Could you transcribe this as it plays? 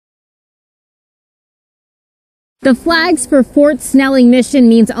The flags for Fort Snelling mission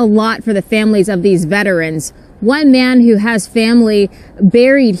means a lot for the families of these veterans. One man who has family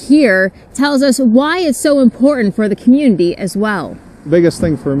buried here tells us why it's so important for the community as well. The biggest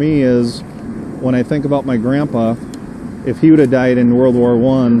thing for me is when I think about my grandpa, if he would have died in World War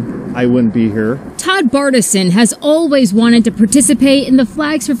I wouldn't be here. Todd has always wanted to participate in the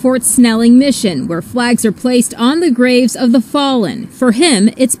Flags for Fort Snelling mission, where flags are placed on the graves of the fallen. For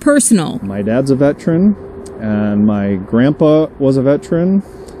him, it's personal. My dad's a veteran, and my grandpa was a veteran.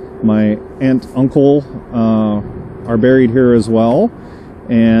 My aunt, uncle are buried here as well.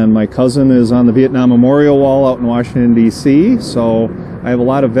 And my cousin is on the Vietnam Memorial Wall out in Washington, D.C., so I have a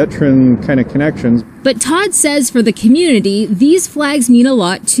lot of veteran kind of connections. But Todd says for the community, these flags mean a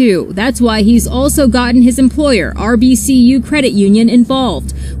lot too. That's why he's also gotten his employer, RBCU Credit Union,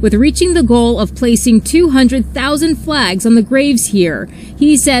 involved with reaching the goal of placing 200,000 flags on the graves here.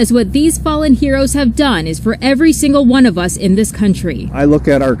 He says what these fallen heroes have done is for every single one of us in this country. I look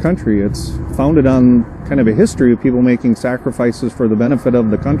at our country. It's founded on kind of a history of people making sacrifices for the benefit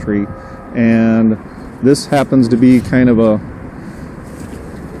of the country, and this happens to be kind of a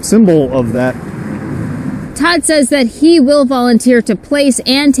symbol of that. Todd says that he will volunteer to place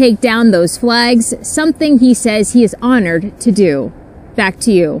and take down those flags, something he says he is honored to do. Back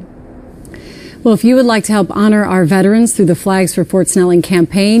to you. Well, if you would like to help honor our veterans through the Flags for Fort Snelling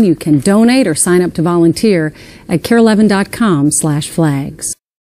campaign, you can donate or sign up to volunteer at KARE11.com/flags.